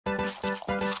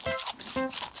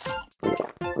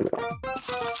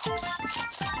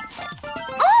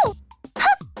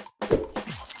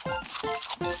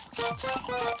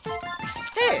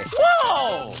Hey!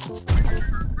 Whoa!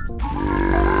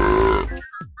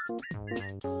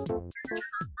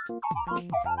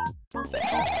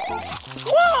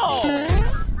 Whoa!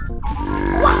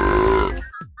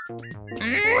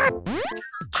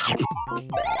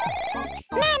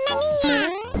 Mamma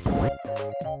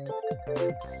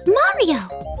mia! Mario!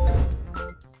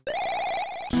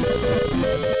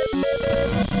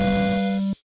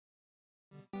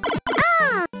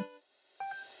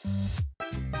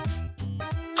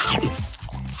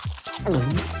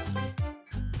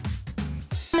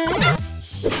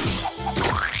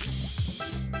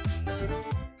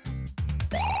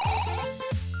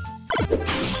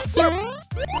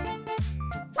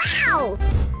 Wow!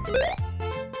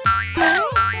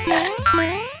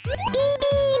 BB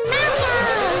Mario!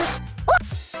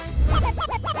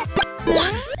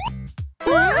 Yeah!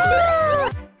 Woohoo!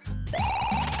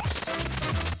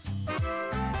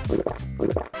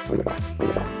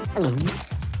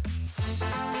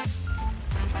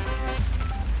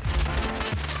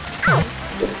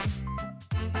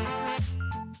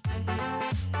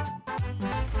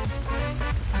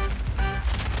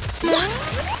 Yeah!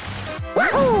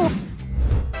 Wahoo!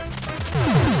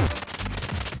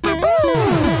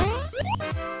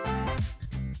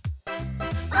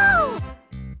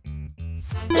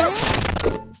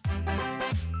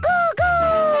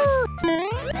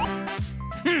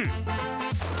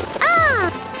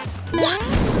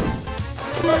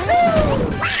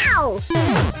 Wow!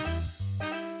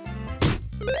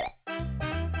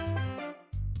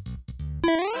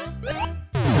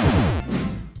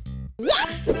 Yeah!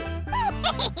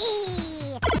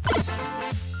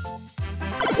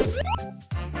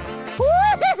 Phew!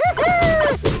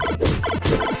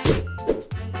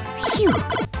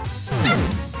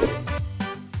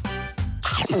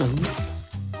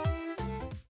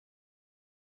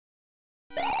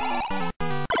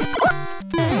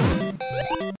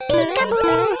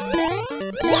 Peekaboo!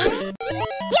 Yeah!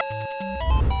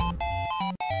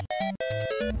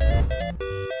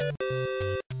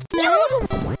 Yep!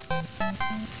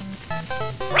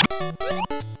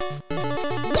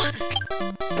 Yeah!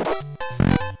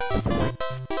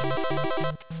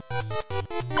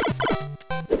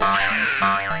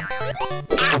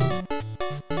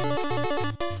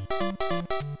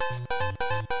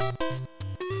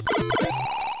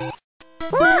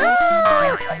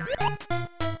 Woohoo!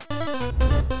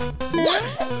 Yeah!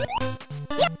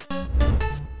 Yep!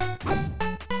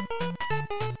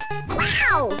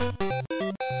 Wow!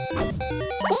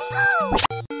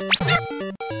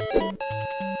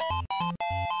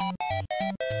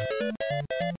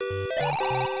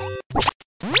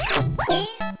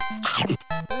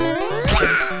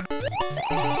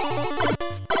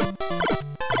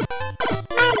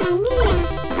 Mamma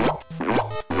mia!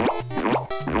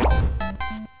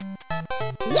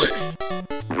 Yeah!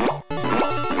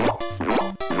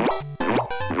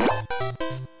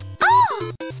 Oh!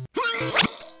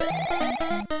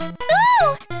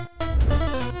 Ooh!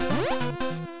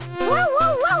 Whoa,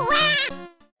 whoa, whoa, wah!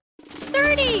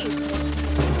 30!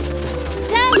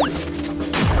 10!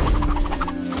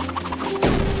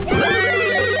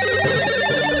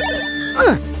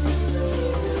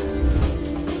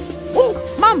 Oh,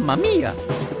 mamma mia!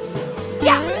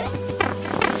 Yeah!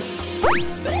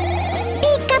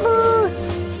 Peekaboo!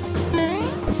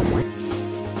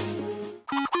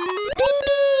 BB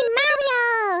Mario!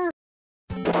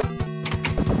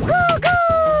 Goo goo!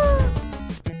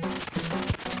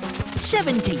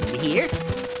 17 here.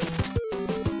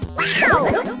 Wow!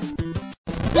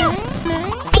 Yo!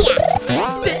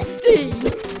 Yeah! 16.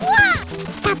 Wah!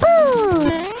 Kaboo!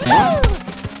 Woo!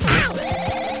 Ow!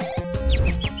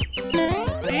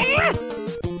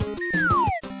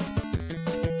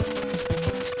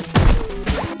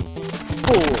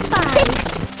 Thanks!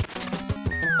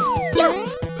 Yo!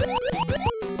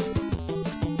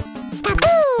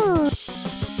 Kaboo!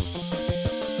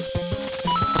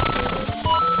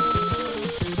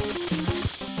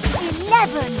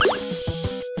 11!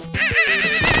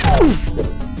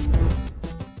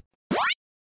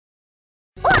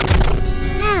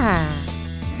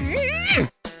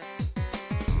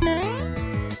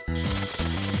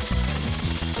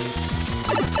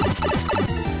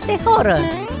 The horror.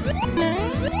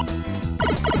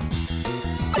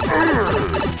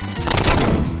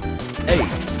 8.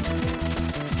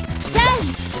 10!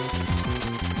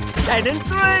 10 and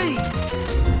 3.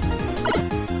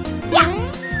 Yeah!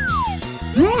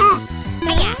 Yeah!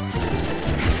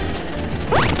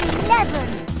 11!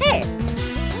 Hey,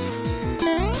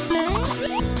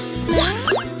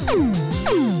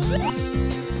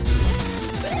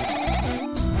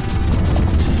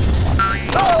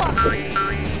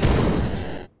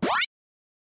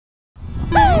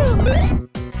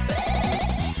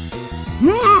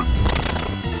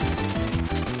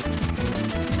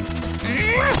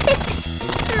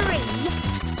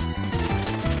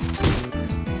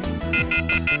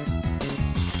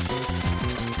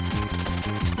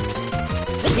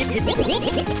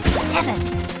 7.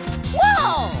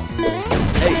 Whoa!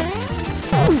 8.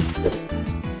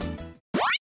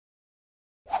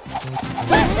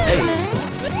 8.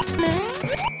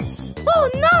 Oh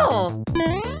no!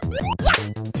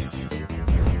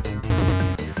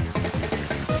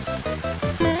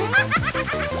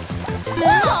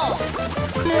 Whoa!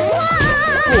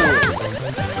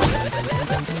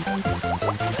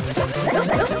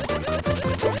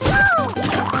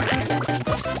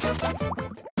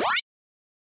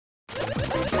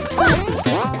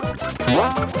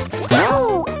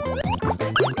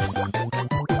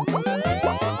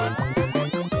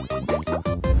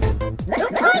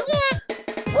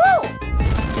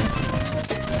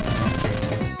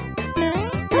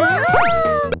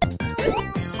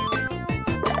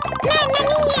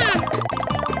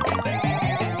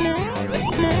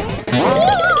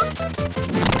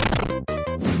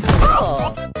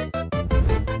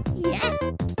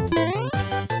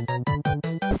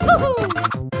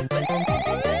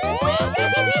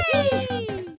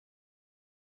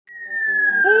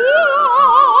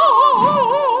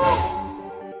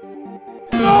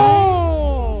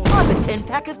 I'm a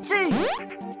 10-pack of 2.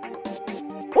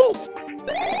 Whoa!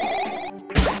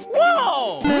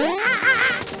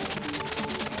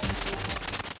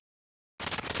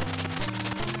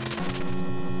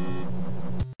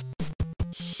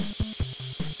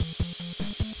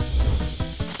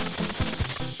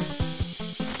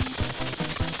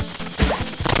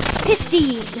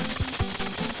 15.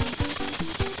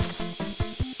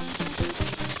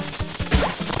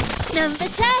 Number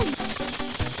 10.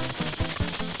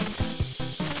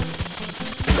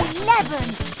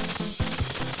 11.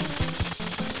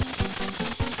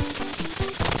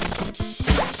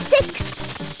 6.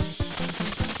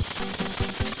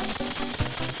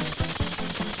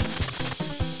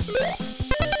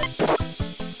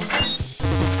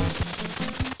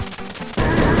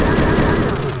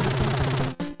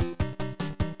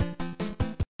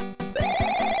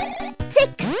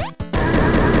 6.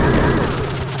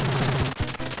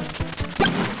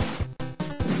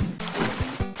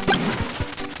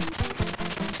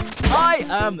 I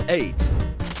am 8.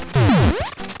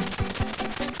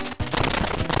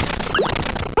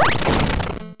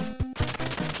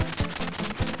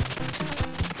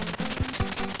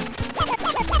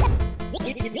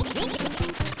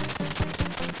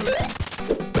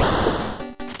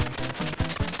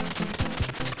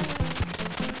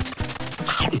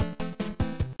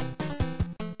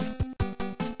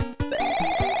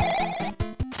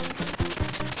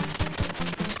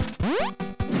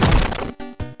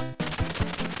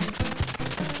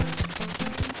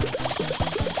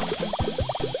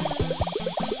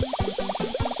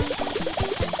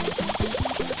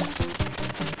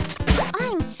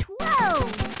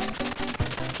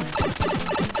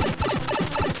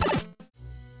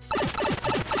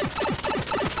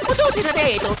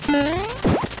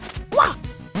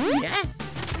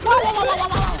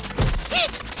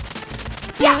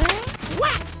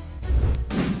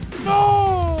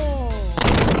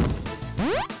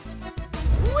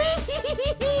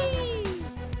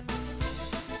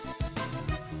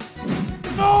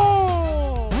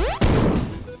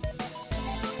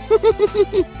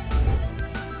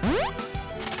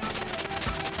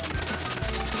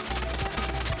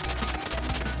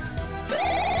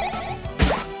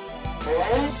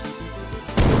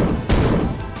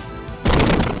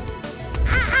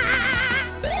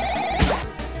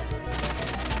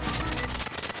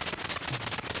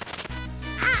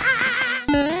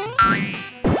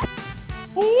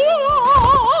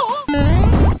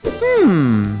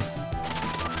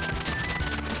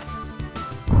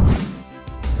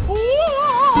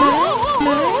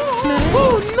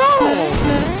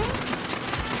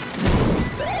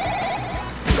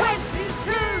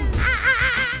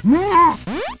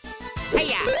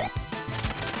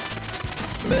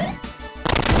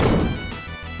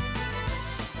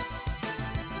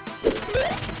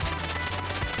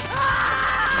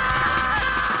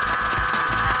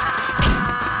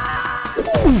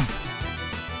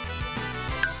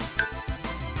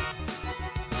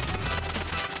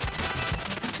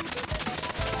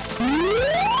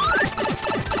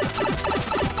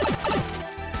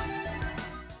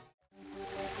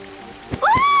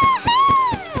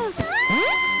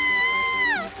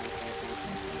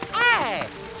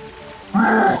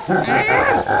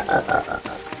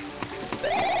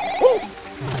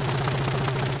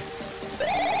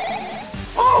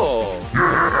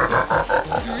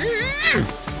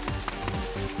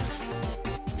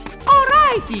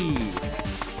 50.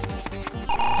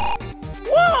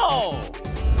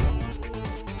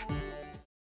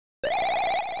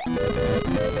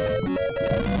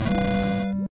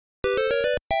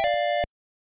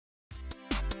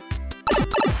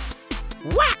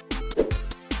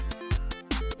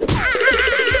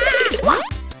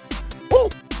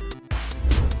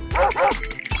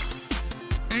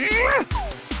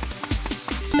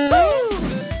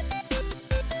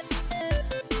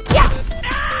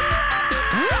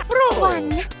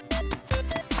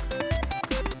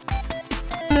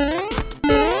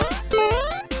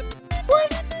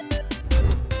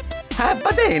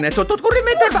 Bene, sotto il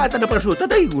corrimento battono prosciutto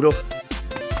da Iguro.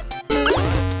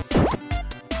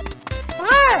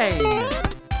 Fine.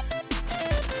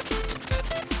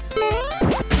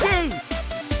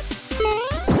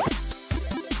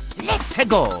 Let's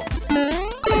go.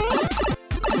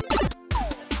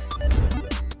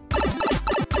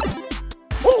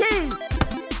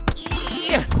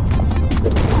 Yeah.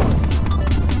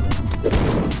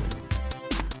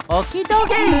 Okie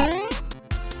dokie.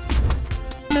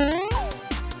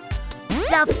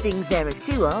 Something's there are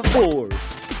two of. 4.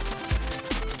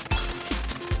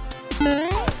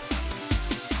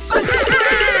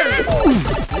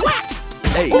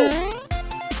 8.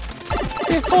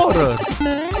 The horror.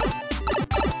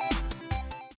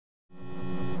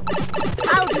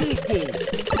 How do you do?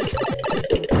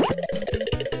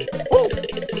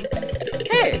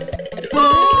 Hey.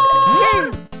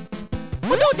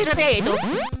 Potete da dedo.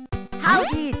 How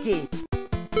do you do?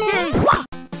 2.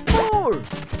 4.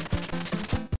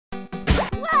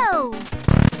 Whoa!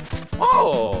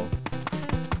 Oh.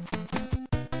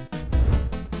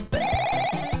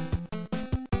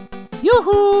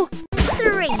 Yoo-hoo.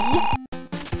 3.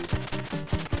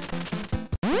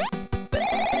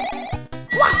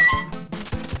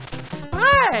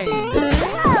 Fine.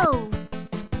 Whoa!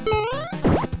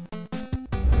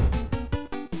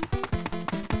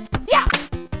 Yeah.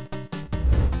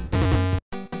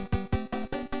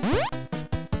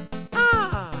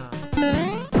 Ah.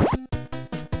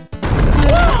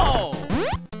 Whoa.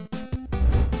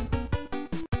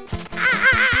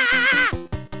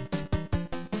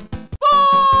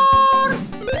 Four.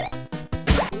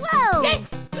 Whoa!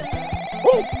 Yes.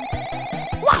 Oh.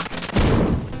 Wow.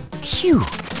 Phew.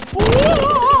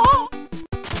 Whoa!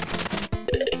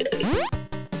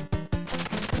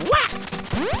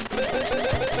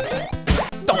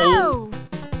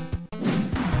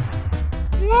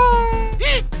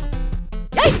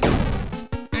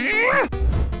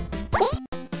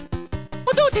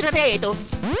 Potete da dedo.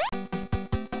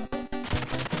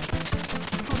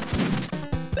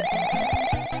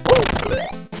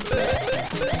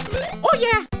 Oh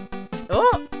yeah.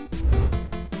 Oh.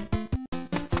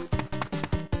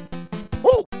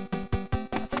 Oh.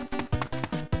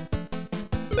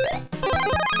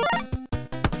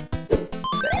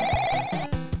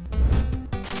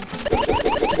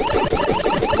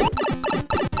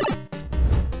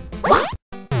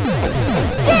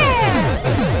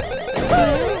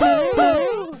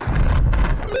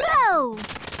 Whoa!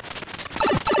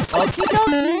 Okie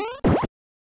dokie.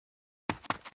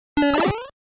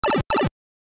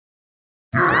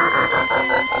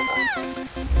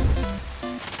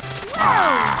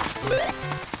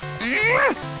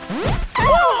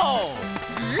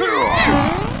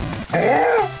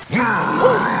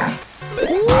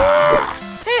 Whoa!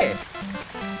 Hey!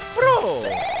 Bro!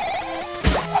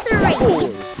 3.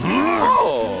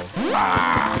 Oh!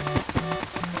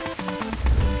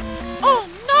 Oh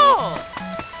no!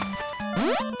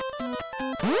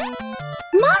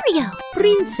 Mario!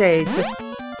 Princess!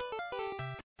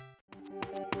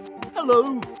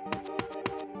 Hello.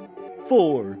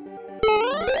 4.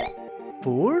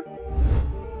 4.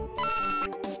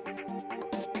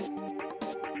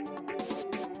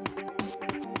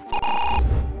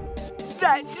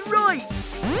 'That's right.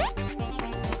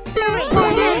 3.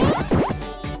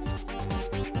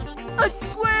 A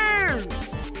square.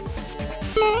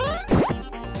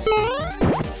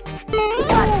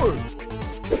 4.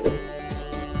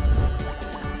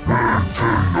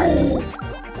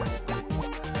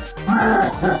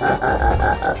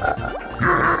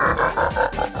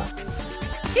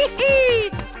 Hee-hee!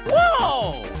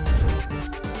 Whoa!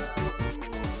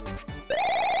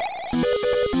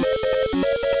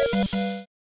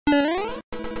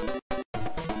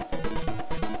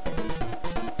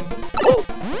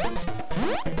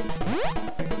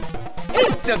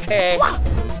 It's okay. 1.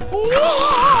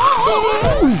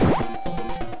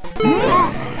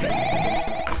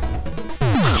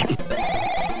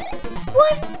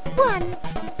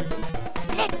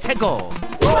 Let's go.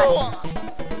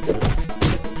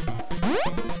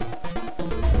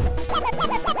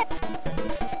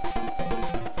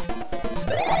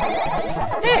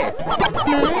 Hey!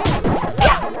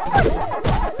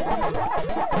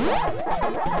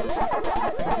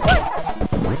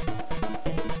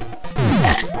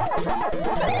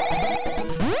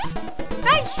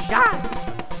 Nice shot.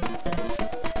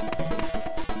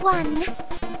 1.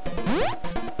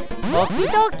 Okie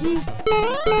dokie.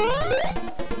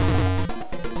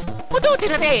 Potete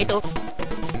da dedo.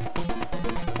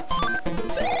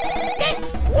 Yes.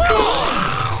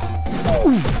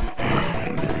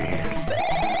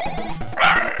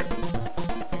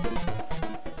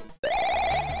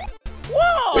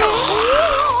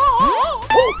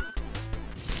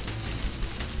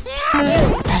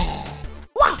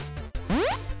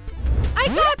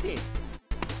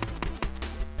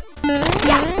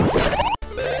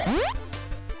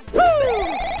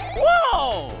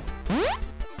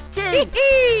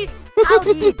 How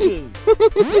do you do?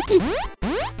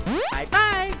 Bye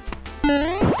bye.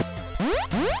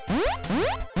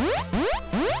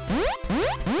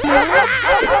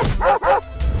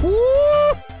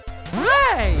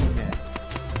 Rain.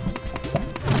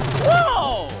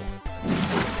 Whoa.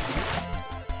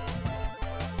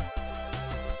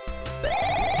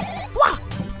 Wah.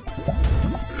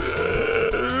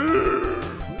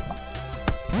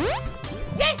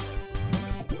 Yes.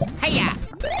 Hiya.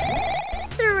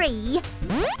 3.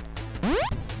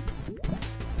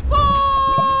 4.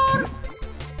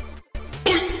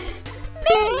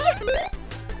 Me!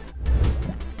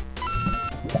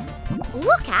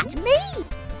 Look at me!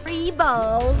 3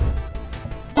 balls.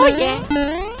 Oh yeah.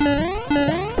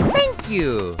 Thank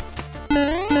you.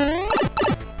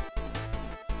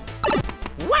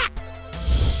 What?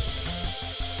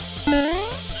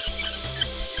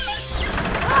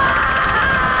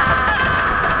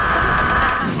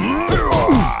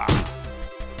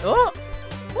 Oh.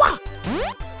 What?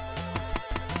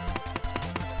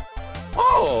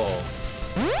 Oh.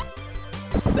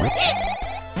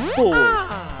 4.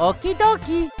 Okie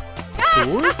dokie.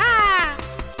 4.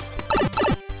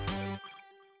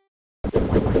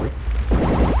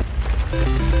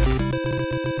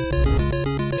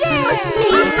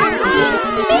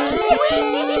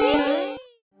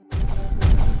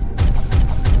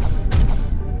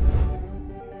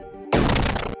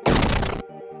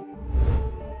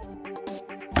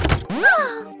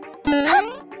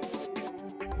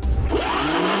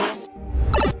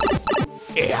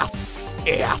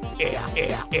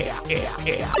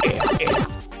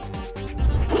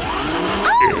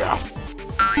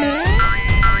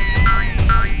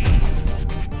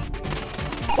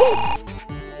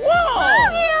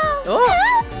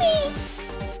 Help me!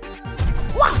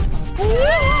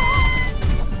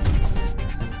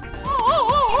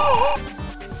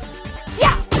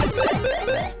 Yeah.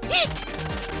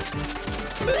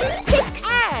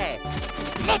 Hey.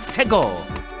 Let's go.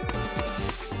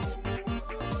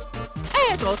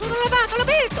 Sono lavato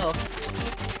l'abito.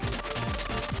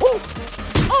 Oh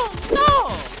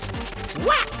no.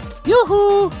 What?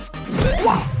 Yoo-hoo.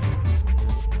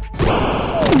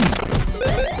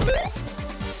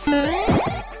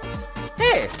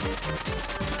 Hey.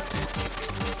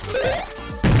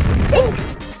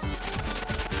 6.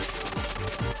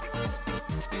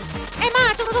 Ma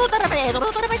tutto ripeto,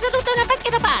 tutto una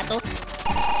pacchia da pato.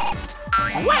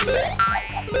 What?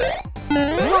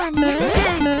 1,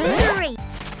 3.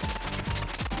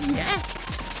 Yeah.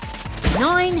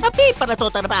 9. A pippa la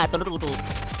tua tarbato, tutto.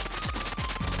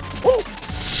 Oh.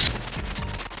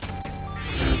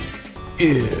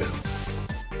 Ew.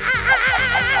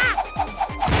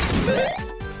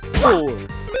 4.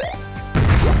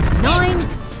 9.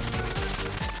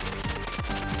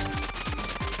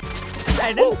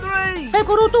 10 and 3.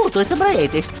 Eccolo tutto, e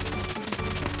sembrete.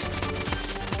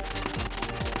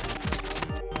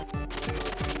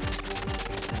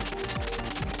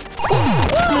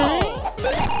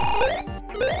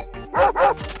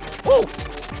 Oh.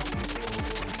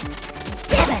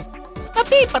 7. A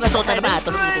pippa la tua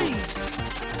tarbato, 3.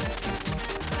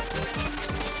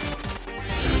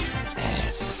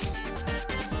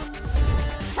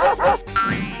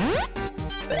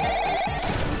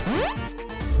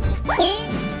 tutto.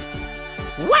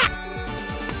 What?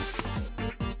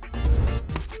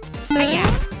 Hiya.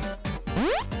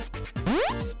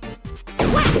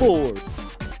 4.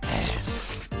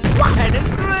 10 and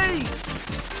 3.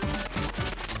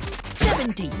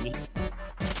 17.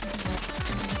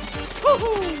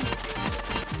 Woohoo!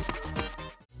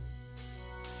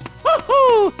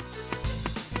 Woohoo!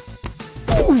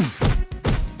 Ooh.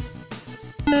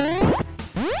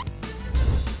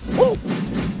 Oh.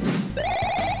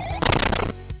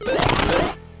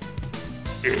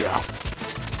 Yeah.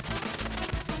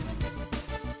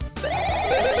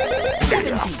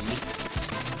 17.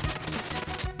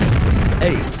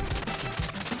 8.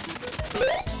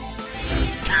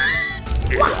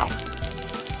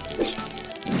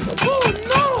 Oh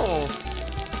no!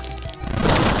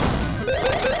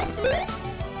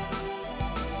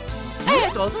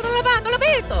 Sono lavato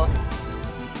l'abito!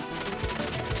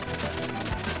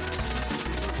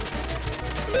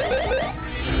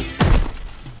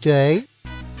 Jay?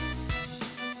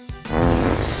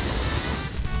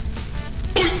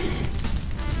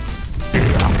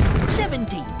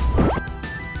 17.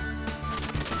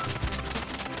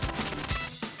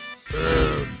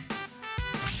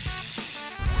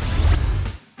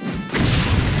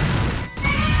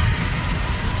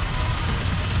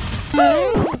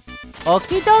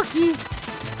 Okie dokie.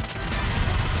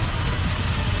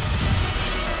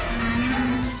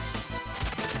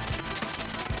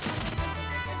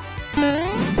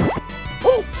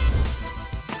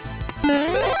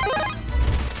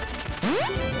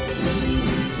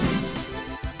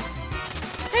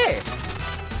 Hey!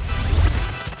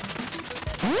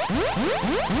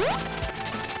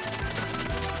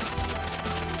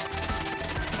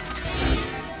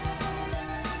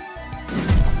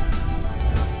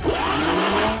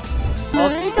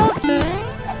 Okie dokie.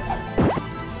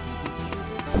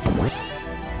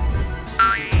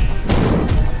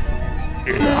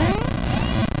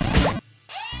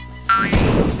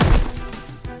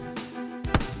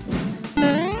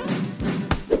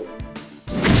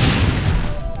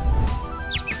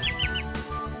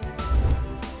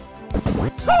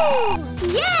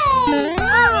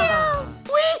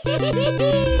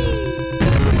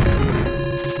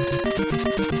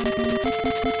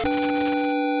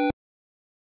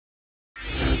 Yay!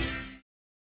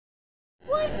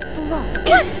 One block.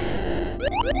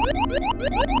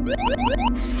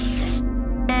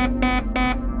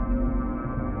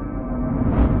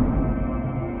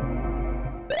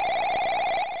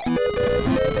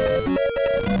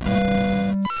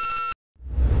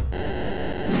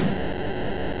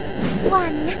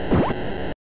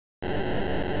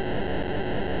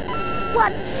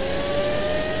 One.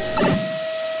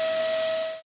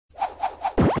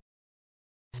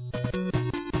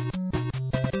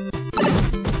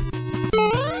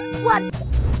 One.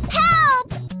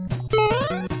 Help!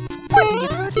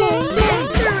 Wonderful day.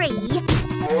 3.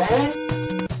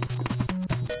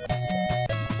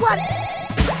 One.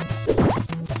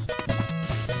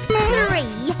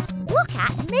 3. Look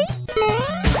at me.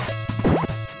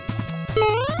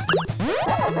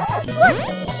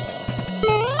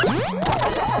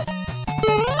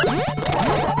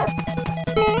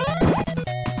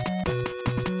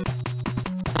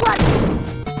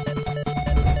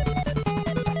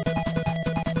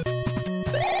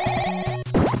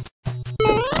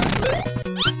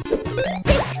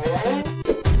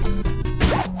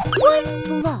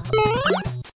 One block.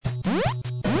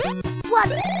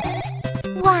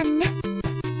 One.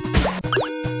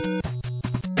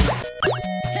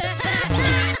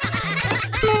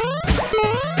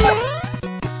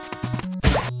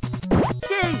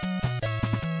 Two.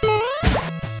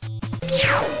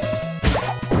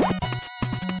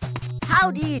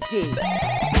 How do you do?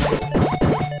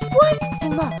 One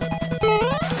block.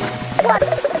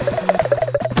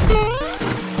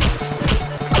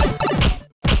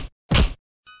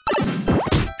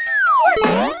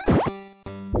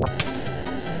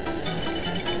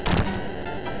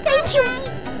 Thank you.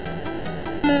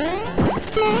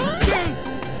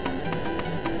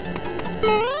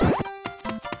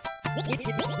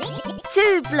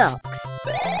 2 blocks.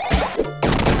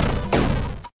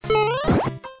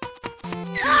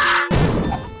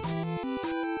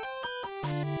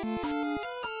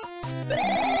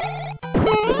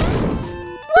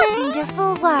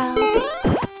 Wonderful world.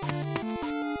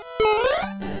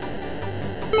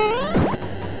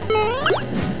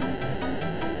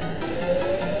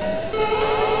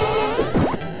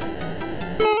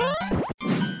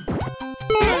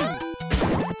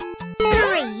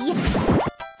 Three.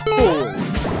 4,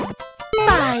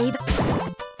 5.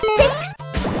 6.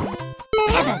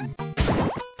 7.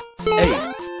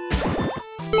 8,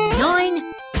 9.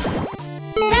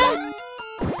 No.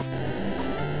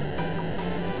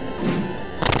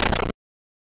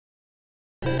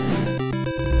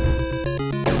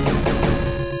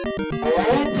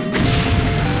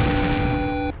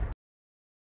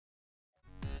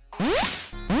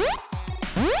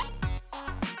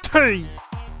 T.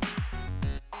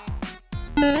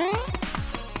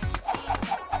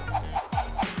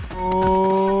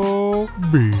 O,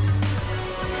 B.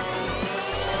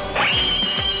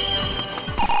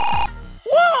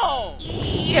 Whoa!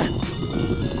 Yeah.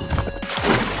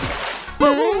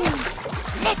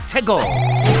 Let's go!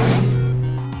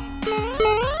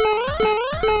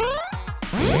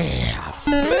 Yeah.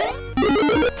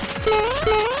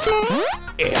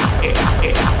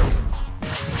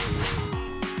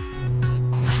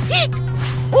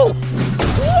 Oh!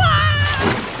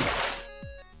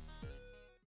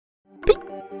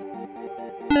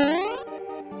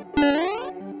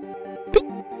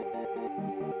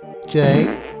 J.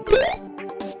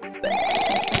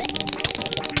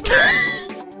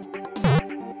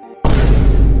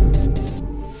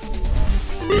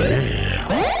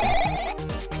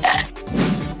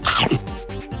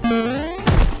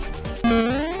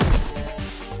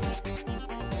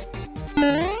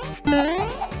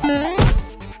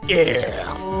 Yeah.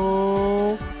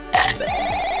 O.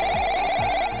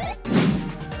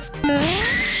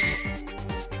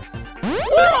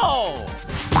 Whoa!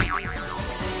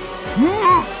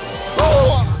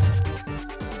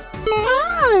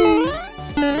 Hi.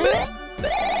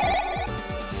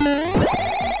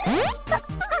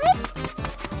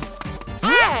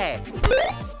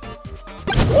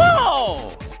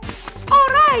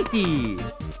 Alrighty.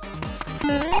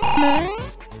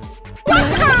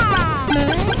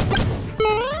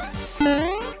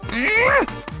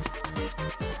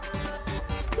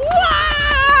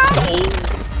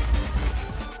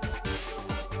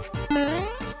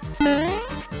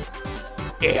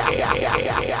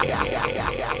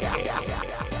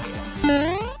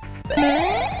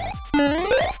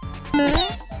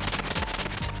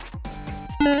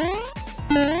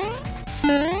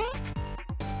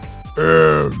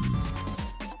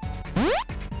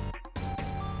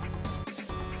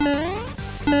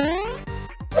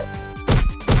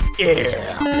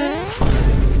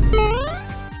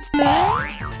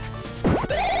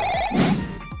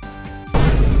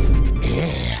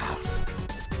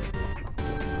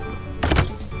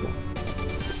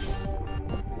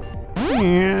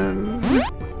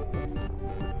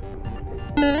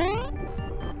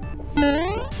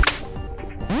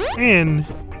 N.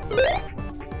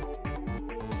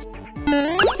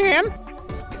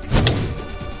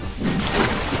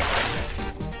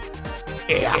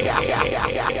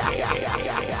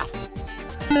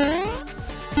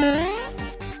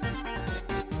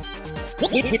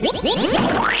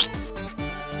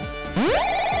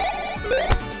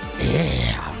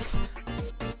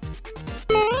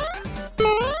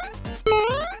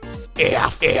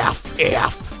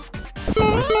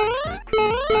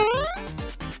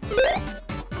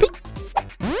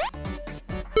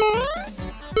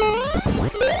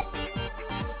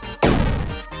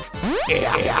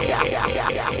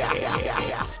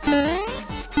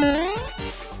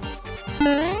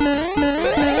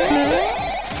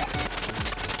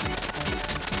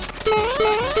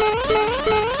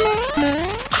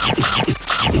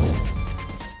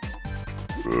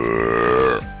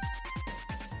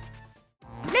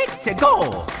 Let's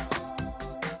go.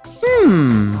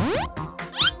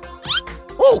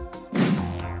 Oh.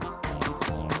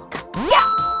 Yeah.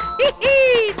 Yeah.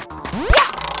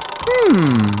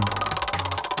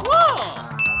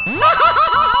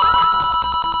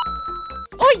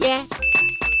 Oh yeah.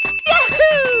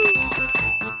 Yahoo!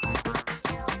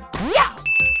 Yeah.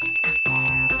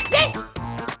 Yes.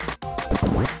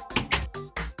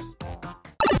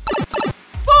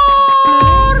 4.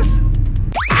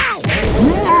 Ow.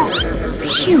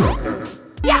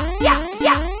 Yeah, yeah,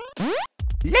 yeah.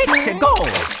 Let's go.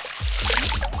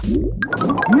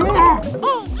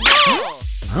 Oh no.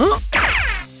 Huh?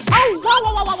 Oh, wow,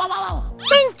 wow, wow, wow, wow.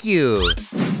 Thank you.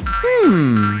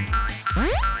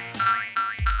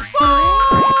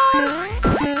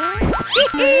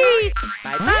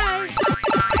 Bye bye.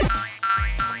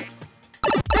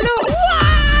 Hello.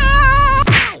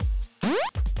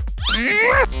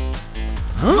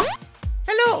 Huh?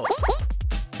 Hello.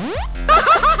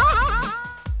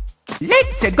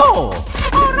 Let's go.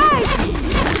 Alright.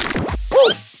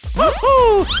 Oh.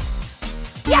 Woohoo.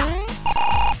 Yeah.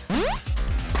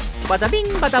 Bada bing,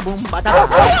 bada boom, bada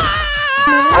boom.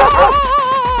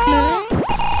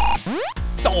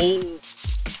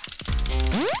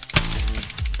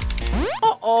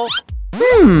 Uh-oh.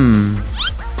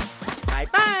 Bye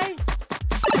bye.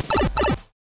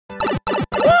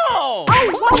 Whoa.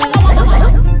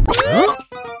 Huh?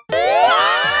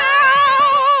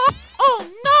 Oh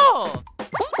no.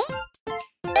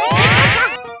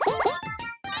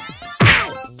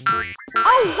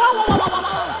 Oh, wow, wow, wow, wow,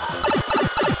 wow.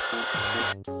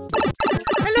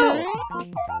 Hello.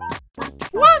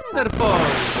 Wonderful.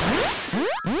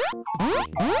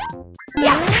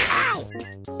 Yeah.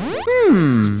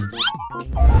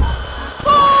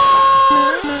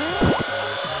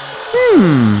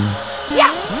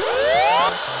 Yeah.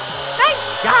 Nice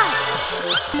job.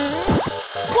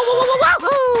 Whoa, whoa, whoa, whoa,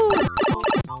 whoa.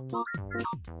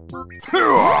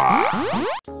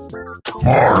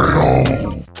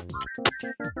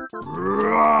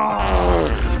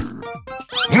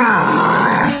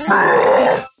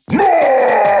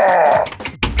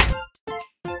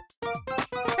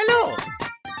 Hello.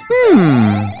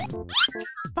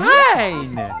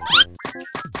 Fine.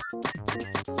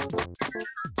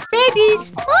 Babies,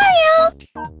 oil!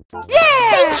 Yeah.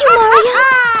 Thank you,